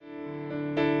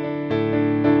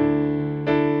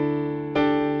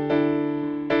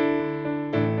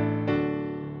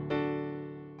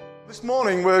This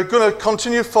morning we're going to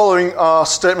continue following our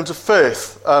statement of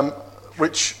faith,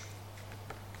 which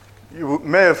you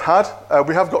may have had.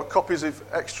 We have got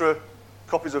extra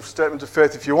copies of statement of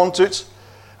faith if you want it.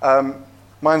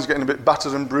 Mine's getting a bit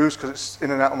battered and bruised because it's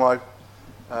in and out of my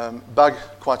bag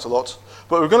quite a lot.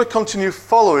 But we're going to continue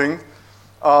following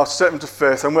our statement of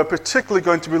faith, and we're particularly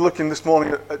going to be looking this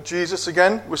morning at Jesus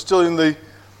again. We're still in the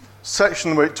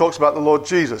section where it talks about the Lord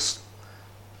Jesus.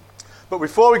 But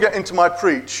before we get into my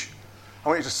preach, I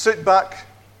want you to sit back.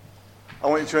 I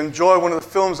want you to enjoy one of the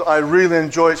films that I really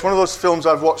enjoy. It's one of those films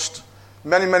I've watched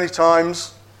many, many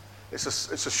times. It's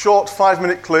a short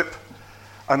 5-minute clip,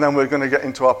 and then we're going to get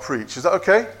into our preach. Is that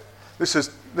okay? This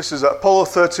is Apollo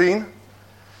 13.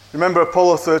 Remember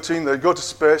Apollo 13? They go to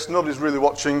space, nobody's really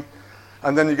watching,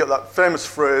 and then you get that famous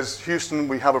phrase, "Houston,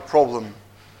 we have a problem."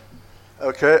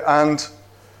 Okay, and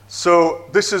so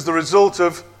this is the result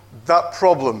of that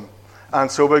problem. And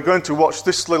so we're going to watch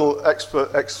this little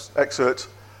excerpt,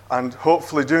 and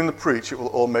hopefully during the preach it will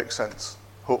all make sense.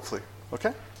 Hopefully.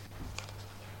 Okay?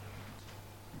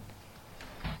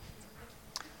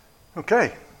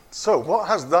 Okay, so what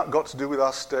has that got to do with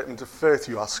our statement of faith,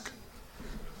 you ask?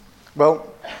 Well,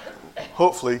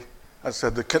 hopefully, as I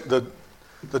said,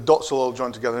 the dots will all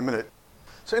join together in a minute.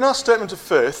 So in our statement of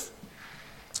faith,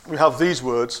 we have these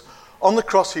words: "On the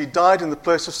cross he died in the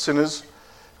place of sinners,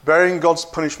 bearing God's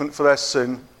punishment for their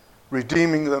sin,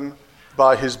 redeeming them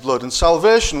by his blood." And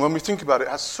salvation, when we think about it,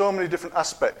 has so many different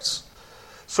aspects,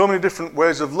 so many different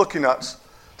ways of looking at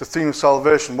the theme of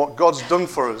salvation, what God's done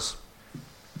for us.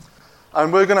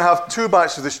 And we're going to have 2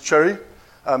 bites of this cherry.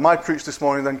 My preach this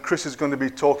morning, then Chris is going to be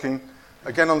talking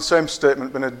again on the same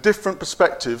statement, but in a different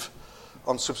perspective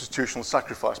on substitutional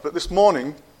sacrifice. But this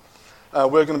morning,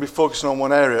 we're going to be focusing on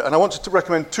one area. And I wanted to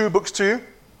recommend 2 books to you.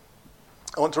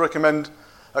 I want to recommend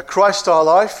Christ Our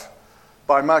Life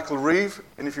by Michael Reeve.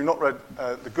 And if you've not read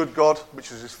The Good God,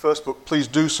 which is his first book, please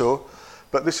do so.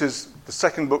 But this is the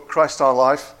second book, Christ Our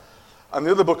Life. And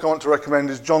the other book I want to recommend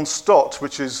is John Stott,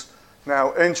 which is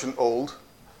now ancient old,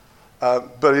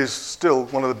 but is still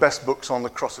one of the best books on the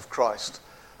cross of Christ.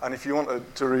 And if you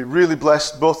want to be really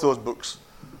blessed, both those books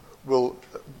will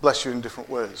bless you in different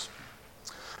ways.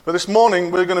 But this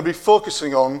morning we're going to be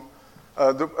focusing on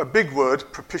a big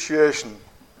word, propitiation.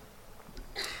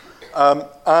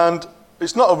 And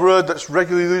it's not a word that's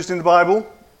regularly used in the Bible.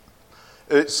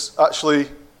 It's actually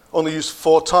only used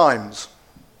 4 times,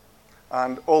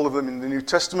 and all of them in the New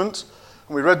Testament.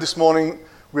 And we read this morning,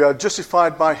 "We are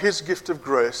justified by his gift of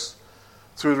grace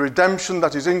through the redemption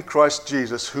that is in Christ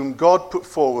Jesus, whom God put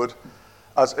forward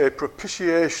as a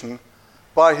propitiation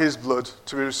by his blood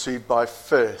to be received by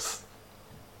faith."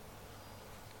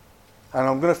 And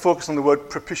I'm going to focus on the word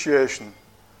propitiation.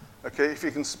 Okay, if you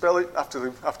can spell it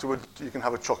afterward, you can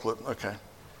have a chocolate. Okay.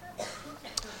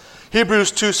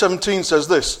 Hebrews 2:17 says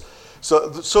this: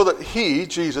 so that he,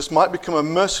 Jesus, might become a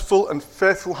merciful and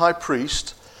faithful high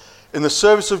priest in the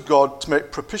service of God to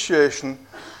make propitiation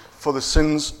for the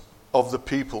sins of the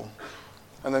people.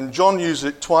 And then John used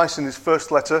it twice in his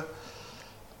first letter,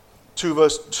 2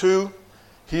 verse 2.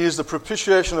 He is the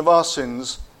propitiation of our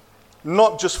sins,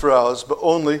 not just for ours, but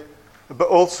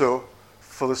also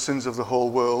for the sins of the whole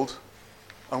world.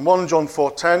 And 1 John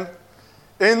 4:10,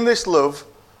 in this is love,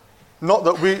 not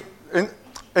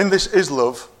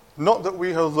that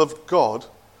we have loved God,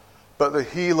 but that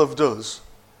he loved us,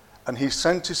 and he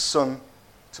sent his Son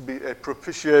to be a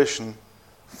propitiation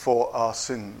for our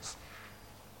sins.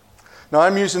 Now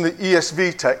I'm using the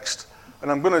ESV text, and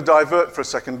I'm going to divert for a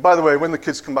second. By the way, when the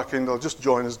kids come back in, they'll just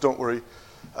join us, don't worry.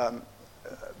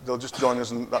 They'll just join us,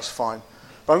 and that's fine.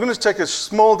 But I'm going to take a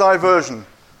small diversion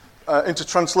into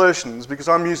translations, because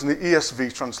I'm using the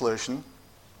ESV translation.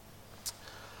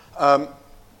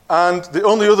 And the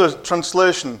only other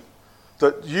translation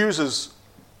that uses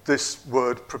this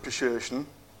word propitiation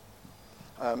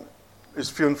is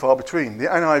few and far between. The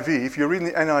NIV, if you're reading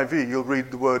the NIV, you'll read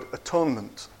the word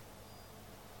atonement.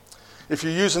 If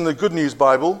you're using the Good News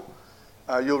Bible,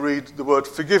 you'll read the word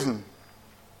forgiven.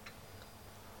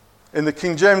 In the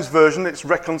King James Version, it's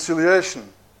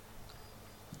reconciliation.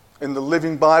 In the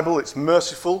Living Bible, it's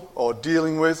merciful or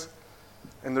dealing with.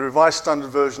 In the Revised Standard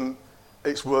Version,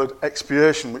 it's word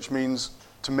expiation, which means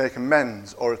to make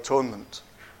amends or atonement.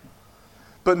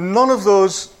 But none of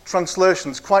those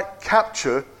translations quite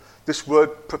capture this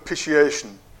word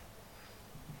propitiation.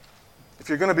 If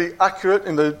you're going to be accurate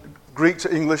in the Greek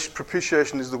to English,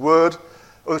 propitiation is the word.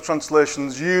 Other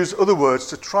translations use other words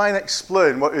to try and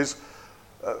explain what is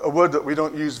a word that we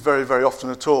don't use very, very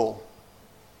often at all.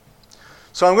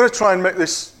 So I'm going to try and make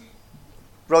this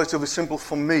relatively simple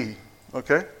for me,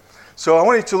 okay? So I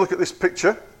want you to look at this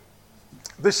picture.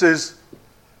 This is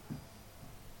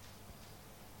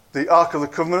the Ark of the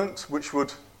Covenant, which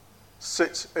would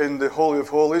sit in the Holy of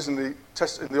Holies in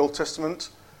the Old Testament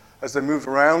as they move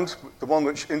around, the one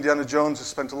which Indiana Jones has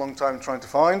spent a long time trying to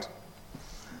find.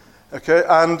 Okay,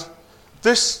 and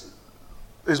this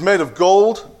is made of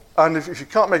gold, and if you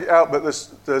can't make it out, but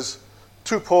there's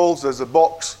two poles, there's a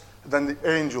box, and then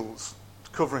the angels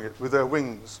covering it with their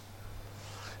wings.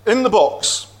 In the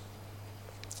box,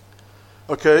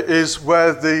 okay, is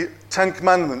where the Ten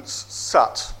Commandments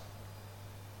sat.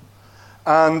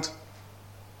 And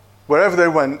wherever they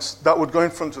went, that would go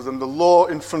in front of them, the law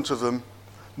in front of them.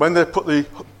 When they put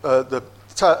the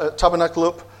tabernacle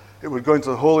up, it would go into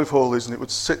the Holy of Holies and it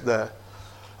would sit there.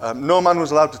 No man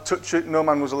was allowed to touch it. No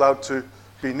man was allowed to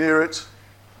be near it.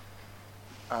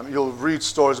 You'll read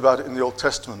stories about it in the Old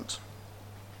Testament.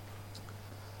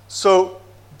 So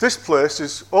this place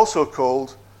is also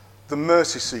called the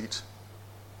mercy seat.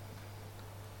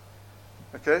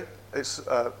 Okay? It's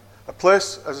a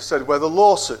place, as I said, where the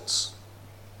law sits.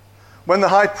 When the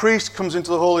high priest comes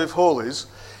into the Holy of Holies,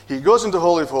 he goes into the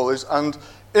Holy of Holies, and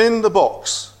in the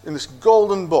box, in this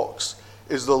golden box,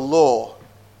 is the law.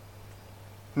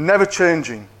 Never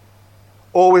changing,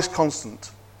 always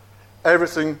constant.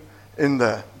 Everything in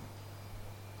there.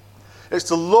 It's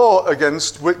the law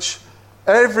against which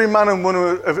every man and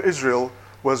woman of Israel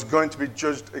was going to be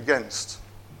judged against.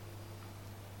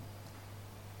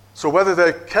 So whether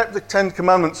they kept the Ten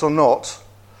Commandments or not,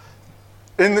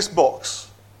 in this box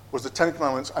was the Ten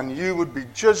Commandments, and you would be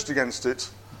judged against it,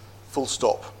 full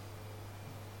stop.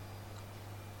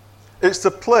 It's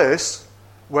the place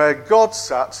where God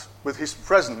sat with his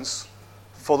presence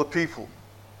for the people.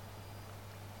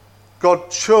 God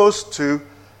chose to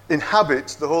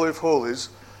inhabit the Holy of Holies,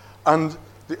 and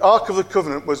the Ark of the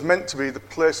Covenant was meant to be the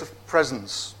place of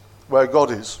presence where God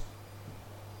is.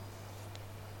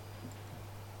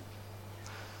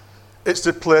 It's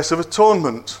the place of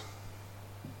atonement.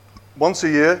 Once a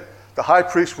year, the high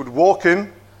priest would walk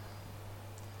in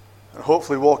and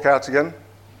hopefully walk out again.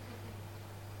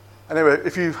 Anyway,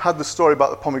 if you've had the story about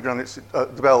the pomegranates,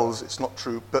 the bells, it's not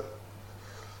true, but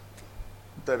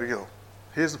there we go.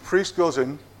 Here's the priest goes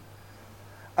in,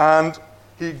 and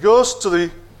he goes to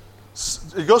the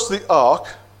ark.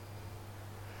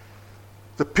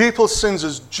 The people's sins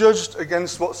is judged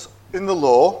against what's in the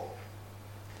law,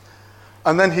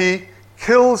 and then he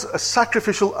kills a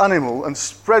sacrificial animal and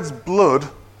spreads blood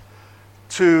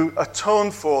to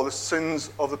atone for the sins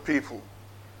of the people.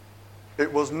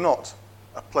 It was not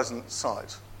a pleasant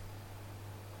sight.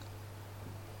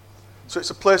 So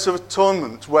it's a place of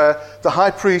atonement where the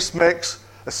high priest makes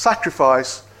a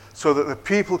sacrifice so that the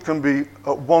people can be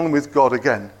at one with God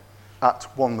again, at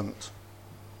one moment.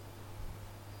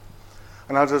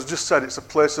 And as I've just said, it's a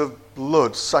place of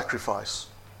blood sacrifice.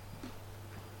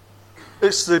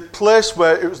 It's the place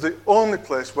where, it was the only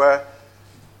place where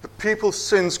the people's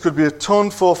sins could be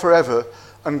atoned for forever,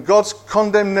 and God's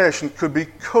condemnation could be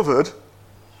covered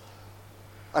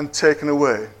and taken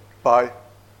away by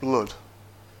blood.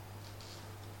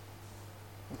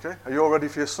 Okay? Are you all ready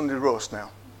for your Sunday roast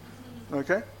now?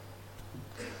 Okay?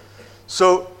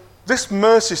 So, this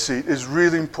mercy seat is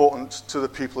really important to the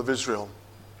people of Israel.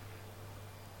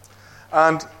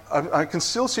 And I can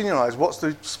still see in your eyes, what's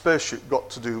the spaceship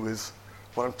got to do with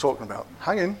what I'm talking about?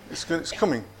 Hang in, it's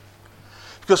coming.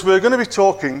 Because we're going to be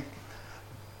talking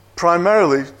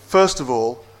primarily, first of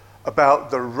all,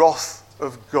 about the wrath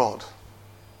of God.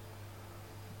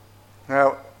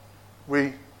 Now,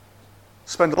 we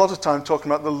spend a lot of time talking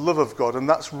about the love of God, and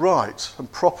that's right and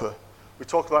proper. We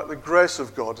talk about the grace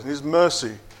of God and his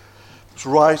mercy. It's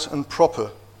right and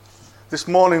proper. This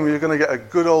morning we're going to get a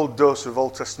good old dose of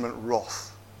Old Testament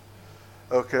wrath.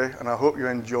 Okay, and I hope you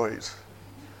enjoy it.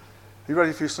 Are you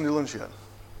ready for your Sunday lunch yet?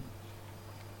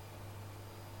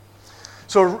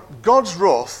 So God's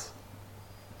wrath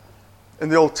in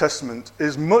the Old Testament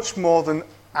is much more than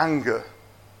anger.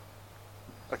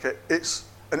 Okay, it's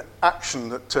an action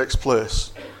that takes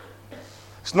place.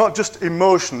 It's not just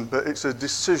emotion, but it's a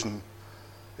decision.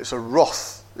 It's a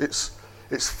wrath. It's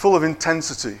full of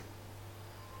intensity.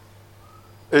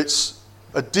 It's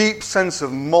a deep sense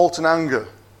of molten anger.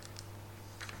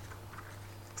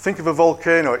 Think of a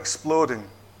volcano exploding,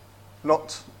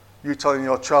 not you telling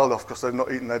your child off because they've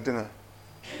not eaten their dinner.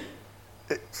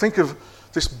 Think of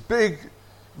this big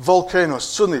volcano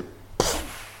suddenly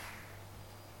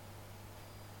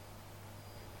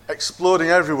exploding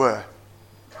everywhere.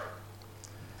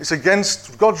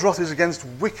 God's wrath is against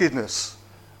wickedness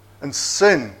and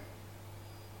sin.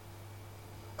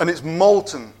 And it's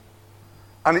molten.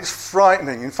 And it's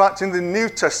frightening. In fact, in the New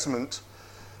Testament,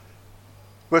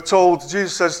 we're told,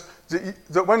 Jesus says,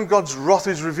 that when God's wrath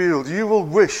is revealed, you will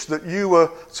wish that you were...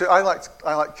 See, I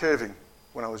liked caving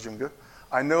when I was younger.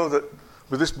 I know that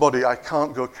with this body, I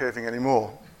can't go caving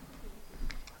anymore.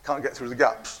 I can't get through the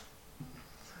gaps.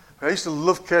 I used to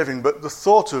love caving, but the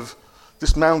thought of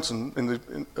this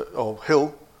mountain or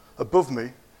hill above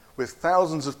me with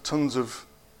thousands of tons of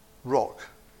rock,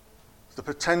 the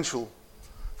potential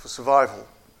for survival,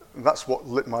 and that's what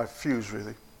lit my fuse,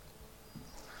 really.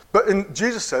 But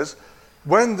Jesus says,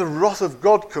 when the wrath of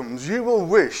God comes, you will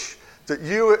wish that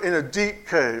you were in a deep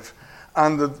cave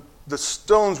and the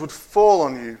stones would fall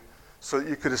on you so that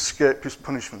you could escape his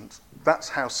punishment. That's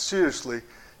how seriously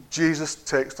Jesus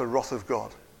takes the wrath of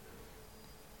God.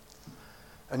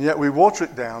 And yet we water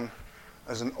it down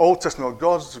as an Old Testament,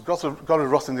 God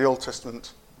of wrath in the Old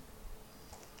Testament.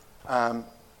 And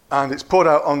it's poured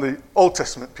out on the Old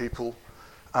Testament people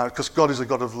because God is a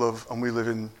God of love and we live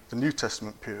in the New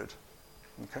Testament period.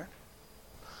 Okay?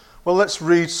 Well, let's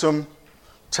read some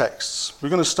texts. We're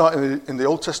going to start in the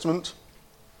Old Testament.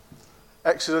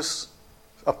 Exodus,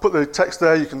 I've put the text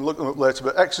there, you can look them up later,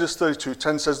 but Exodus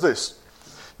 32:10 says this.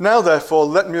 Now therefore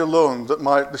let me alone,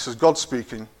 this is God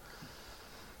speaking.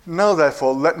 Now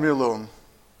therefore let me alone,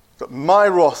 that my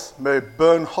wrath may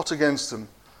burn hot against them,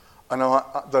 and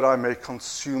that I may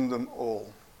consume them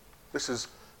all. This is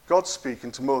God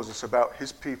speaking to Moses about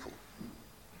his people.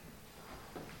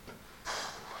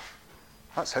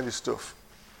 That's heavy stuff.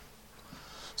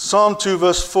 Psalm 2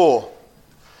 verse 4.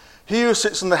 He who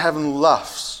sits in the heaven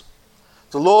laughs.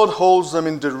 The Lord holds them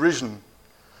in derision.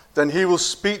 Then he will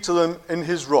speak to them in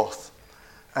his wrath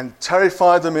and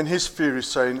terrify them in his fury,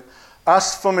 saying,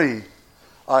 As for me,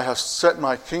 I have set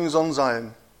my kings on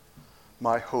Zion,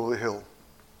 my holy hill.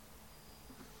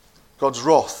 God's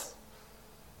wrath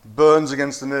burns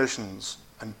against the nations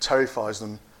and terrifies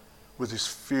them with his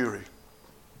fury.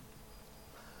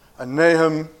 And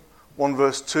Nahum 1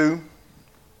 verse 2.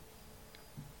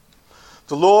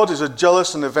 The Lord is a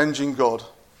jealous and avenging God.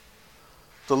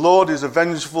 The Lord is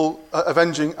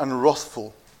avenging and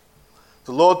wrathful.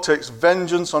 The Lord takes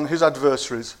vengeance on his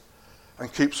adversaries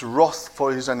and keeps wrath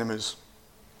for his enemies.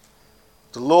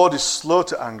 The Lord is slow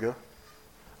to anger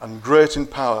and great in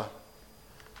power,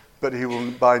 but he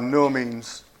will by no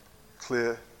means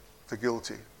clear the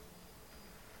guilty.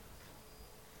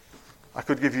 I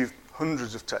could give you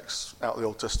hundreds of texts out of the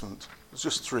Old Testament. It's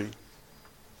just 3.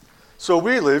 So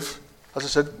we live, as I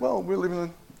said, we live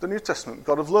in the New Testament,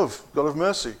 God of love, God of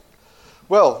mercy.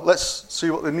 Well, let's see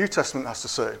what the New Testament has to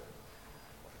say.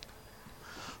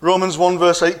 Romans 1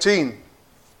 verse 18.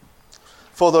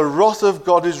 For the wrath of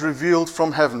God is revealed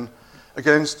from heaven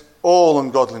against all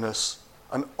ungodliness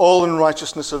and all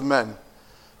unrighteousness of men,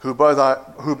 who by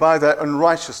their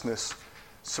unrighteousness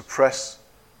suppress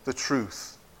the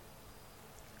truth.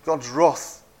 God's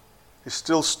wrath is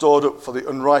still stored up for the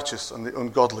unrighteous and the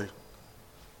ungodly.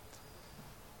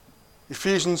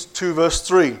 Ephesians 2 verse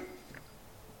 3.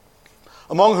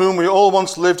 Among whom we all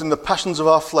once lived in the passions of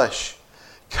our flesh,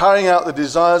 carrying out the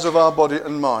desires of our body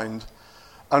and mind,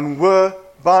 and were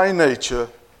by nature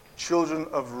children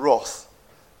of wrath,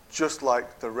 just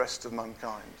like the rest of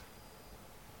mankind.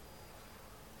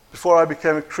 Before I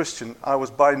became a Christian, I was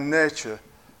by nature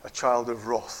a child of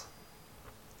wrath.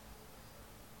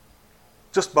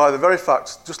 Just by the very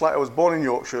fact, just like I was born in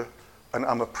Yorkshire, and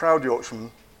I'm a proud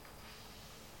Yorkshireman,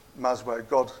 that's where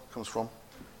God comes from.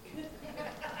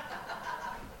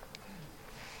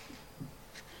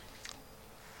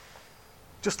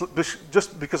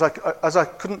 Just because I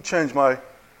couldn't change my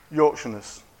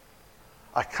Yorkshireness,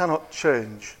 I cannot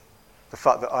change the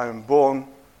fact that I am born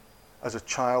as a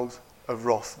child of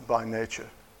wrath by nature.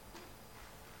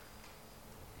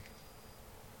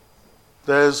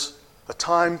 There's a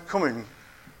time coming,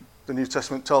 the New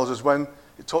Testament tells us, when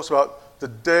it talks about the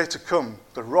day to come,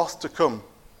 the wrath to come,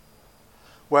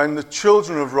 when the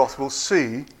children of wrath will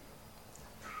see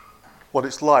what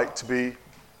it's like to be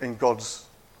in God's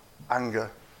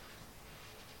anger.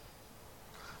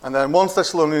 And then 1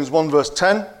 Thessalonians 1 verse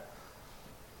 10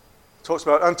 talks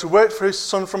about, and to wait for his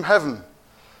Son from heaven,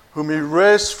 whom he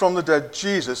raised from the dead,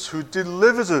 Jesus, who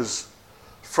delivers us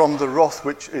from the wrath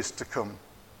which is to come.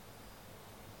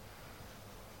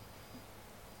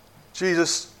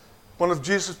 Jesus, one of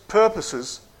Jesus'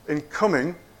 purposes in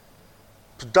coming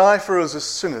to die for us as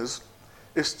sinners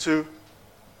is to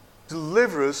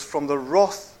deliver us from the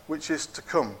wrath which is to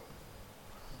come.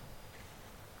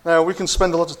 Now, we can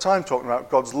spend a lot of time talking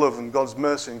about God's love and God's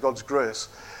mercy and God's grace,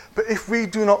 but if we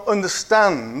do not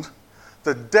understand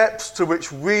the depths to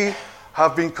which we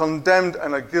have been condemned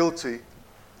and are guilty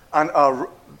and are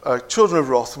children of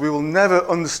wrath, we will never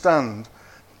understand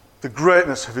the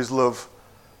greatness of his love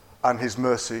and his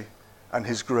mercy and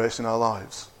his grace in our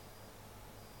lives.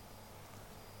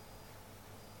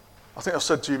 I think I've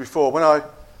said to you before, when I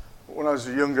was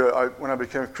younger, when I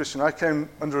became a Christian, I came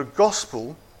under a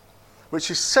gospel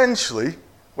which essentially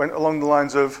went along the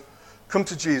lines of, come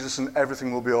to Jesus and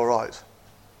everything will be all right.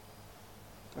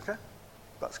 Okay?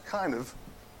 That's kind of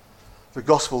the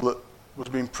gospel that was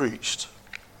being preached.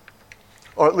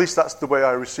 Or at least that's the way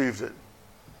I received it.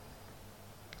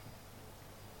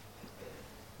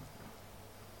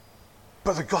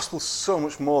 But the gospel's so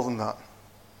much more than that.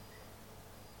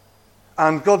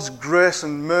 And God's grace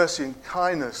and mercy and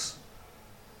kindness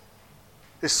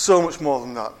is so much more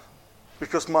than that.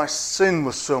 Because my sin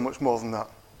was so much more than that.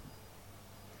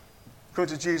 Coming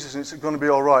to Jesus and it's going to be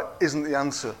all right isn't the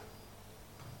answer.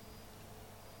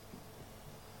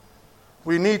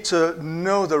 We need to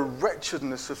know the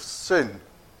wretchedness of sin.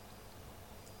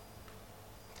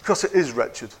 Because it is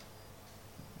wretched.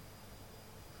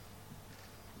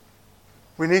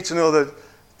 We need to know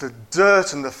the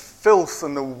dirt and the filth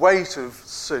and the weight of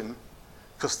sin,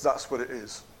 because that's what it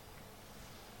is.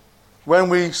 When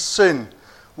we sin,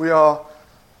 we are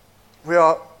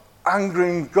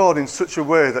angering God in such a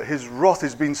way that his wrath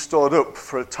is being stored up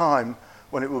for a time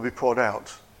when it will be poured out.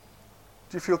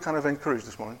 Do you feel kind of encouraged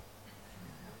this morning?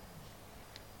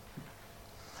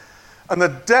 And the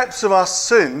depths of our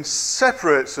sin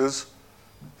separates us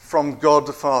from God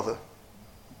the Father.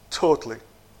 Totally.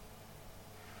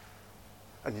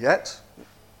 And yet,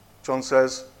 John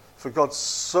says, for God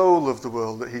so loved the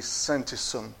world that he sent his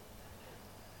Son.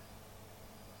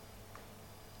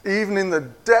 Even in the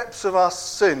depths of our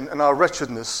sin and our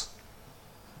wretchedness,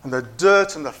 and the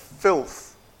dirt and the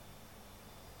filth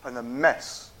and the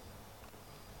mess,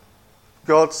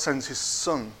 God sends his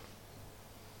Son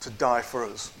to die for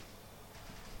us.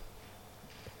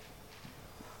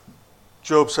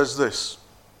 Job says this,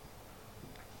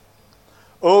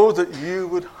 "Oh, that you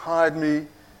would hide me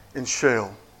in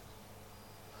Sheol,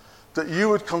 that you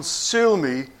would conceal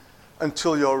me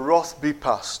until your wrath be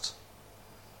past,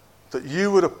 that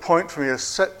you would appoint for me a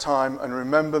set time and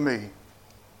remember me.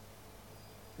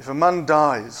 If a man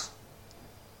dies,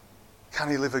 can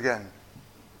he live again?"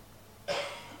 What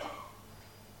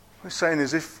he's saying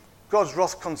is, if God's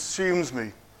wrath consumes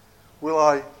me, will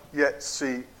I yet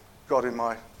see God in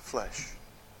my flesh?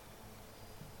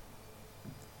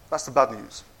 That's the bad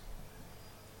news.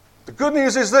 The good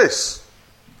news is this.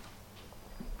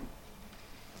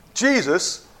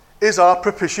 Jesus is our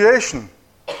propitiation.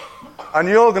 And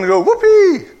you're going to go,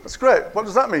 whoopee! That's great. What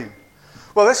does that mean?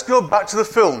 Well, let's go back to the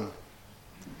film.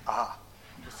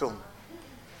 The film.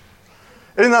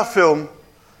 In that film,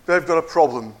 they've got a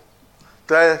problem.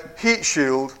 Their heat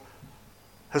shield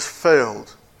has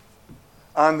failed.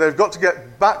 And they've got to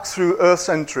get back through Earth's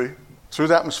entry, through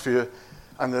the atmosphere,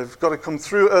 and they've got to come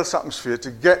through Earth's atmosphere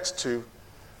to get to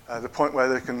the point where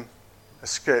they can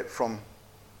escape from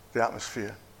the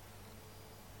atmosphere.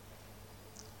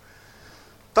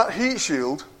 That heat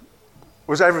shield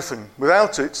was everything.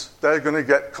 Without it, they're going to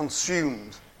get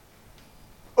consumed.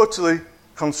 Utterly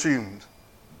consumed.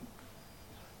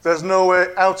 There's no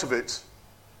way out of it.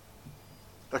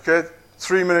 Okay?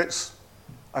 3 minutes,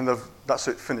 and that's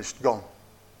it, finished, gone.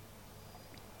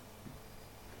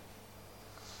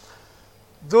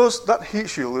 That heat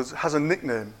shield has a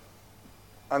nickname,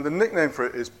 and the nickname for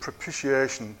it is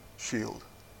Propitiation Shield.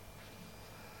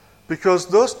 Because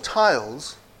those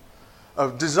tiles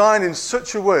are designed in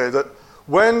such a way that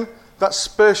when that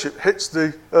spaceship hits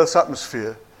the Earth's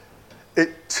atmosphere,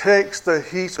 it takes the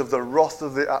heat of the wrath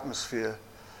of the atmosphere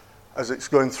as it's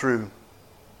going through.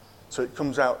 So it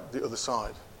comes out the other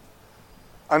side.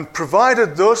 And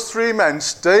provided those 3 men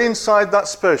stay inside that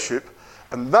spaceship,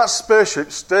 and that spaceship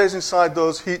stays inside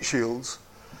those heat shields,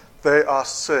 they are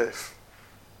safe.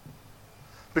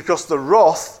 Because the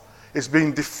wrath is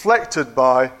being deflected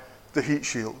by the heat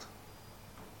shield.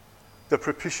 The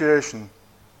propitiation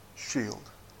shield.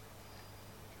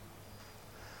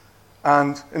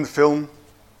 And in the film,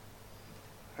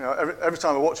 every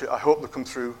time I watch it, I hope they come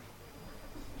through.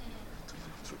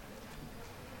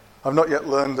 I've not yet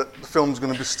learned that the film's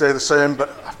going to stay the same,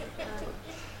 but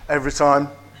every time.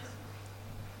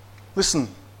 Listen,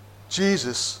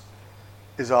 Jesus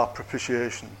is our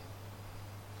propitiation.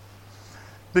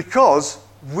 Because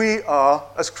we are,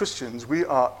 as Christians, we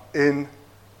are in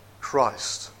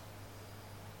Christ.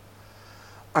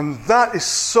 And that is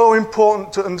so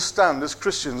important to understand as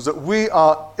Christians, that we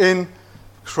are in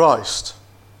Christ.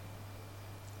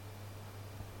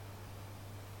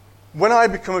 When I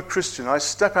become a Christian, I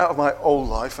step out of my old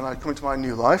life and I come into my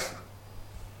new life.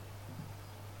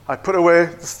 I put away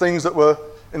the things that were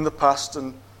in the past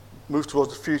and move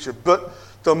towards the future. But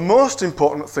the most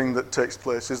important thing that takes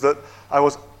place is that I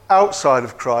was outside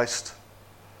of Christ,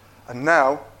 and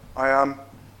now I am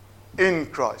in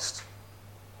Christ.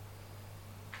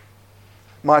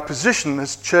 My position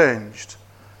has changed.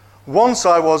 Once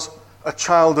I was a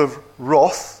child of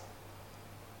wrath.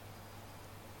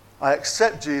 I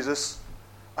accept Jesus,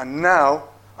 and now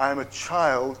I am a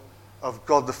child of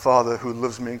God the Father who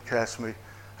loves me and cares for me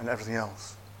and everything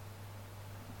else.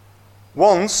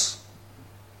 Once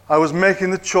I was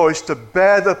making the choice to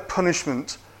bear the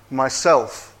punishment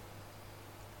myself.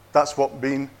 That's what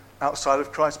being outside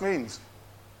of Christ means.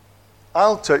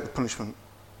 I'll take the punishment.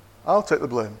 I'll take the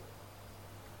blame.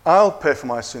 I'll pay for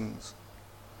my sins.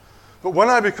 But when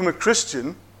I become a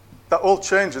Christian, that all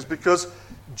changes because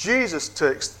Jesus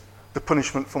takes the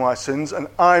punishment for my sins and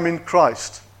I'm in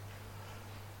Christ.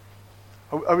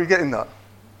 Are we getting that?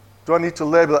 Do I need to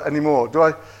label it anymore? Do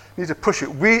I need to push it?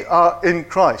 We are in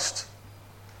Christ.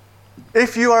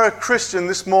 If you are a Christian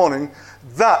this morning,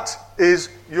 that is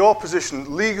your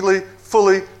position, legally,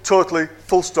 fully, totally,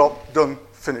 full stop, done,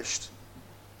 finished.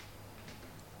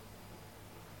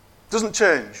 Doesn't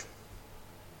change.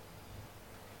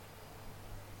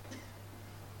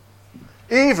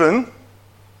 Even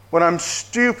when I'm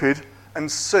stupid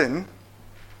and sin,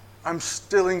 I'm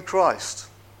still in Christ.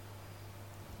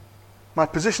 My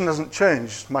position hasn't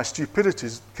changed. My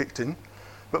stupidity's kicked in,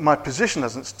 but my position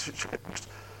hasn't changed.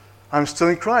 I'm still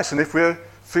in Christ. And if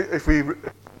we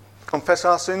confess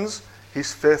our sins,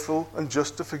 he's faithful and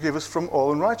just to forgive us from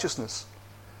all unrighteousness.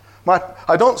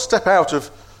 I don't step out of,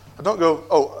 I don't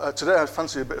go, today I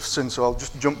fancy a bit of sin, so I'll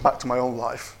just jump back to my own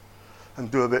life and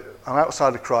do a bit. I'm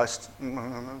outside of Christ,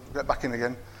 get back in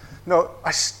again. No,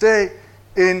 I stay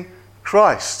in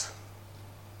Christ.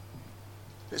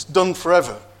 It's done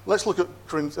forever. Let's look at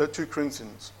 2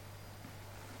 Corinthians.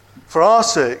 For our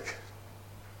sake,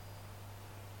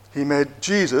 he made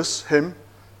Jesus, him,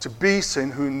 to be sin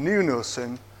who knew no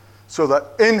sin, so that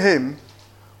in him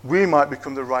we might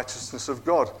become the righteousness of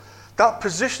God. That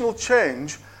positional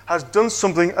change has done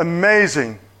something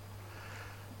amazing.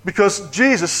 Because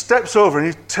Jesus steps over and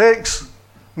he takes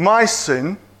my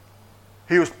sin.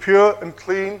 He was pure and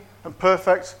clean and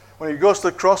perfect. When he goes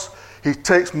to the cross, he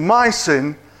takes my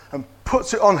sin and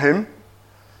puts it on him.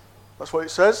 That's what it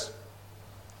says.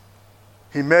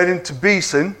 He made him to be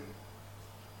sin.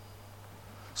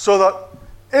 So that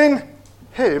in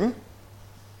him,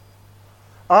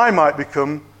 I might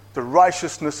become the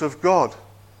righteousness of God.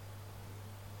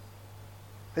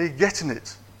 Are you getting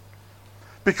it?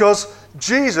 Because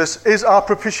Jesus is our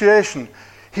propitiation.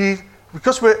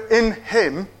 Because we're in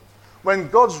him, when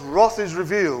God's wrath is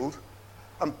revealed,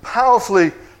 and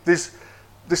powerfully this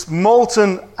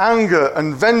molten anger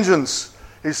and vengeance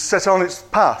is set on its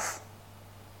path,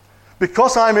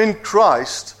 because I'm in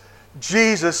Christ,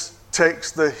 Jesus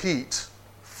takes the heat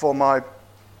for my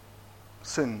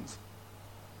sins.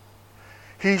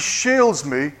 He shields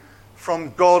me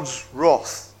from God's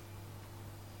wrath.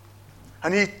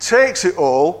 And he takes it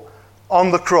all on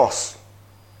the cross.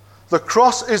 The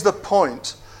cross is the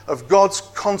point of God's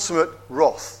consummate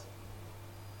wrath.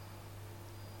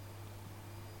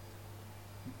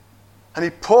 And he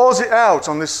pours it out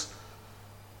on this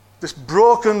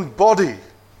broken body.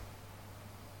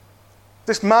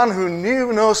 This man who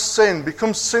knew no sin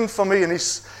becomes sin for me, and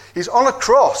he's on a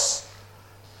cross.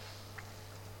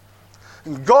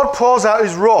 And God pours out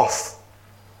his wrath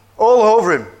all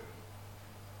over him.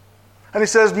 And he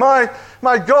says, my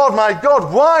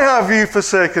God, why have you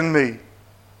forsaken me?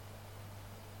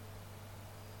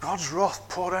 God's wrath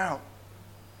poured out.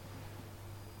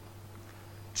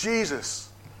 Jesus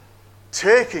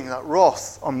taking that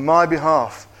wrath on my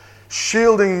behalf,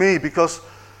 shielding me, because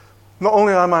not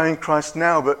only am I in Christ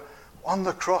now, but on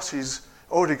the cross he's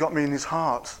already got me in his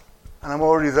heart, and I'm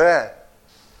already there.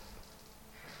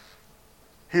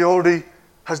 He already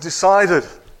has decided.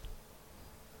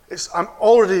 I'm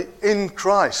already in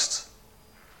Christ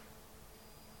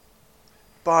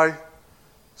by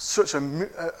such an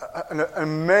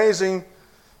amazing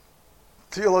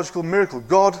theological miracle.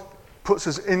 God puts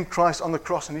us in Christ on the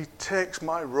cross, and he takes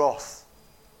my wrath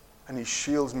and he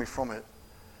shields me from it.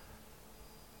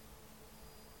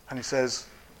 And he says,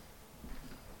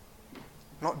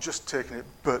 not just taking it,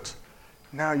 but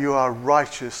now you are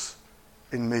righteous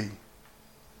in me.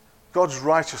 God's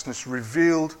righteousness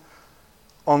revealed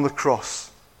on the cross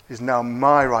is now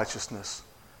my righteousness,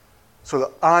 so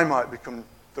that I might become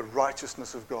the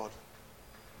righteousness of God.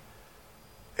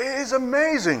 It is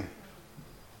amazing.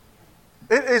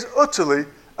 It is utterly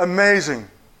amazing.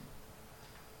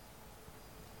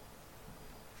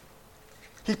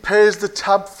 He pays the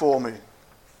tab for me.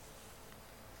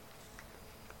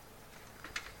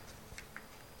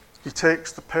 He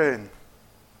takes the pain.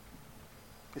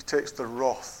 He takes the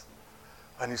wrath.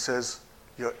 And he says,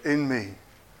 you're in me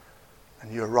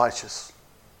and you're righteous.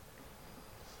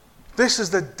 This is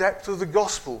the depth of the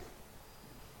gospel.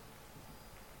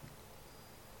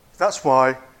 That's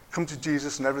why come to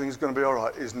Jesus and everything's going to be all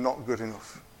right is not good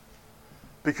enough.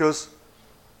 Because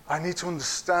I need to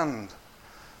understand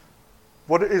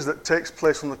what it is that takes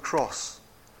place on the cross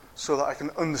so that I can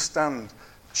understand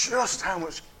just how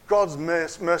much God's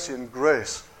mercy and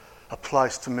grace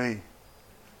applies to me.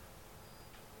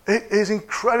 It is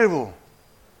incredible.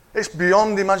 It's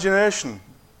beyond imagination.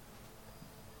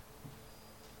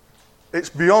 It's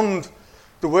beyond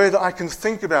the way that I can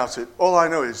think about it. All I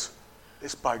know is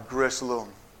it's by grace alone.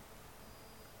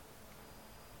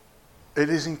 It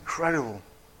is incredible.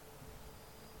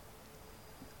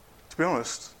 To be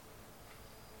honest,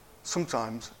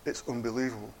 sometimes it's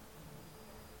unbelievable.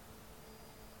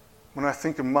 When I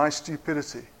think of my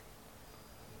stupidity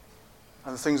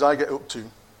and the things I get up to,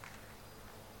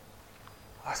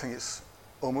 I think it's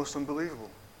almost unbelievable.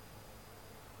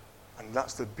 And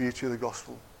that's the beauty of the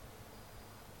gospel.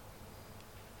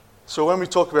 So when we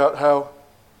talk about how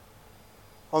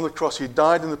on the cross he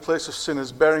died in the place of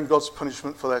sinners, bearing God's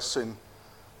punishment for their sin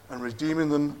and redeeming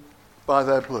them by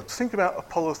their blood. Think about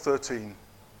Apollo 13.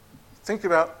 Think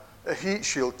about a heat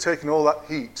shield taking all that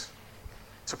heat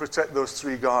to protect those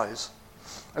three guys.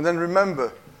 And then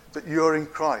remember that you're in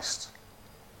Christ.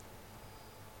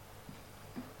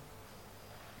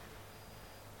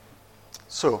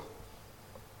 So,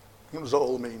 what does that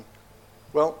all mean?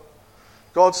 Well,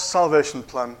 God's salvation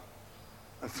plan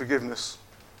and forgiveness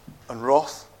and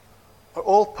wrath are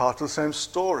all part of the same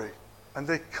story, and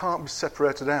they can't be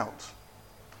separated out.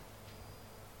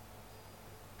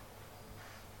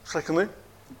 Secondly,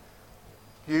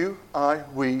 you, I,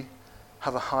 we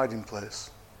have a hiding place.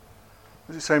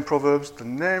 As it says in Proverbs, the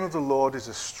name of the Lord is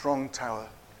a strong tower.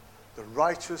 The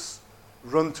righteous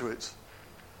run to it,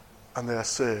 and they are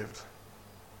saved.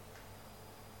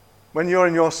 When you're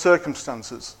in your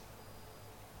circumstances,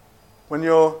 when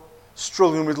you're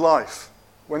struggling with life,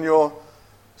 when you're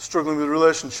struggling with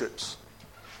relationships,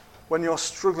 when you're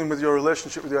struggling with your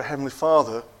relationship with your Heavenly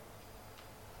Father,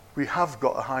 we have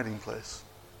got a hiding place.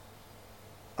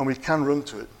 And we can run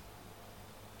to it.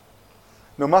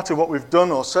 No matter what we've done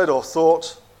or said or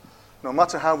thought, no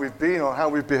matter how we've been or how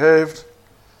we've behaved,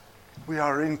 we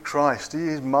are in Christ. He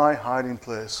is my hiding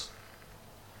place.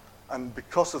 And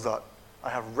because of that, I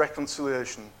have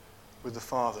reconciliation with the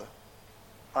Father.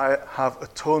 I have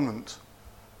atonement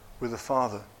with the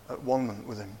Father, at one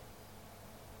with him.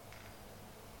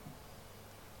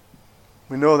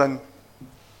 We know then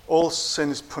all sin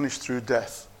is punished through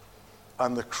death,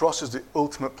 and the cross is the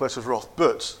ultimate place of wrath.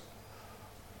 But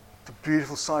the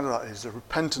beautiful side of that is that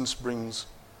repentance brings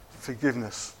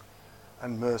forgiveness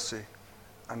and mercy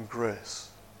and grace.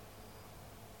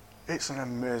 It's an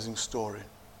amazing story.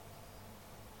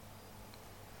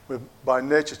 We're by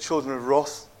nature children of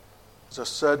wrath, as I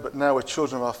said, but now we're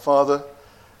children of our Father.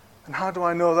 And how do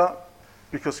I know that?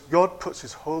 Because God puts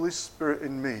his Holy Spirit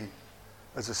in me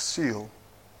as a seal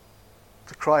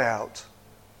to cry out,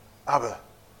 Abba,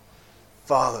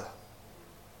 Father.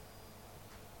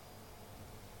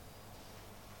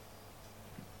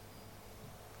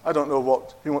 I don't know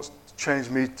what he wants to change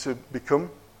me to become,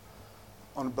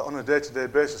 but on a day-to-day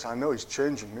basis, I know he's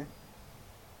changing me.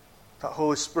 That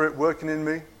Holy Spirit working in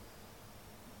me,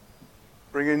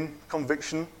 bringing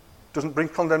conviction, doesn't bring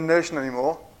condemnation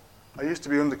anymore. I used to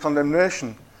be under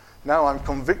condemnation. Now I'm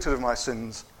convicted of my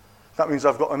sins. That means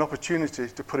I've got an opportunity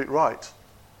to put it right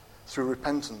through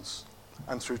repentance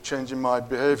and through changing my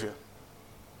behavior.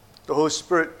 The Holy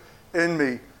Spirit in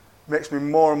me makes me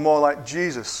more and more like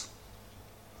Jesus,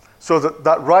 so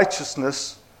that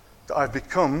righteousness that I've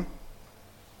become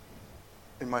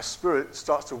in my spirit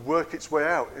starts to work its way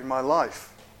out in my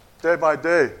life, day by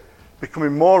day,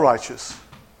 becoming more righteous.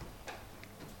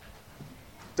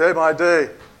 Day by day,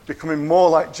 becoming more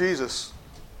like Jesus.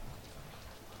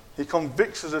 He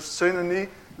convicts us of sin and he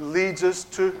leads us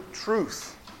to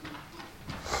truth.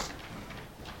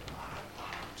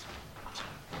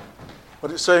 What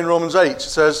did it say in Romans 8? It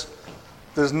says,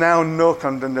 there's now no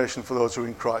condemnation for those who are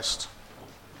in Christ.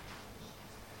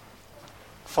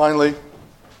 Finally,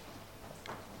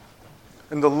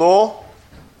 in the law,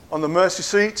 on the mercy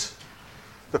seat,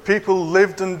 the people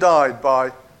lived and died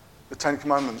by the Ten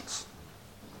Commandments.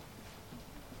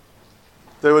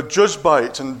 They were judged by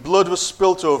it, and blood was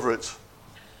spilt over it.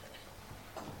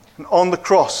 And on the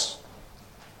cross,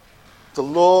 the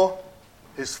law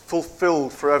is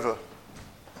fulfilled forever.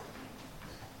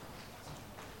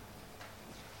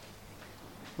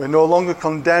 We're no longer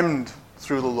condemned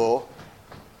through the law,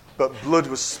 but blood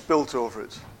was spilt over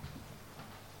it.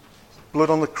 Blood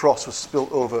on the cross was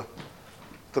spilt over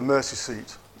the mercy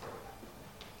seat.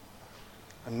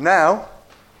 And now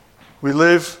we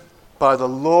live by the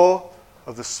law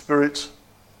of the Spirit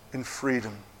in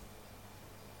freedom.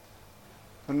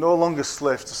 We're no longer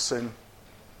slaves to sin.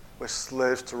 We're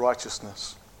slaves to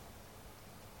righteousness.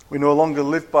 We no longer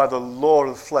live by the law of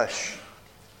the flesh.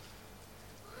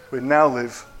 We now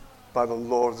live by the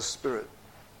law of the Spirit.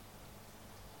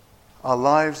 Our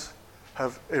lives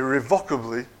have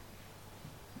irrevocably,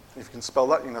 if you can spell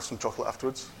that, you can have some chocolate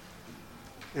afterwards,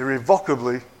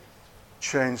 irrevocably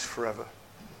changed forever.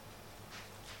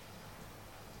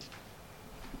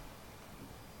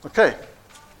 Okay,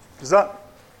 is that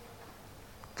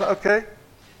okay?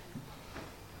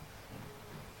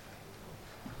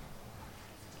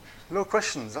 No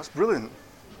questions, that's brilliant.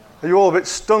 Are you all a bit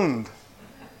stunned?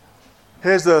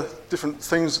 Here's the different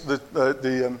things,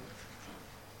 the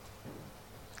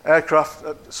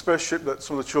aircraft, spaceship that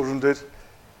some of the children did.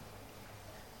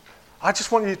 I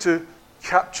just want you to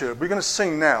capture, we're going to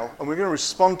sing now, and we're going to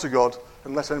respond to God,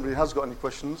 unless anybody has got any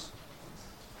questions.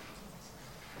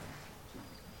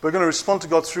 We're going to respond to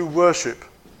God through worship,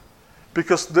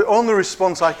 because the only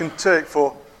response I can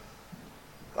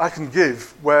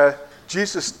give, where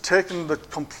Jesus has taken the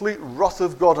complete wrath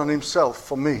of God on himself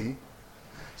for me,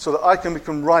 so that I can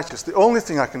become righteous, the only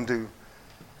thing I can do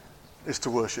is to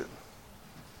worship.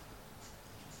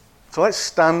 So let's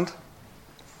stand.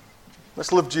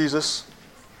 Let's love Jesus.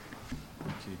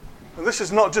 Thank you. And this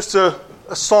is not just a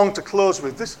song to close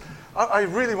with. I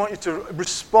really want you to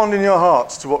respond in your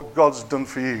hearts to what God's done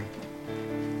for you.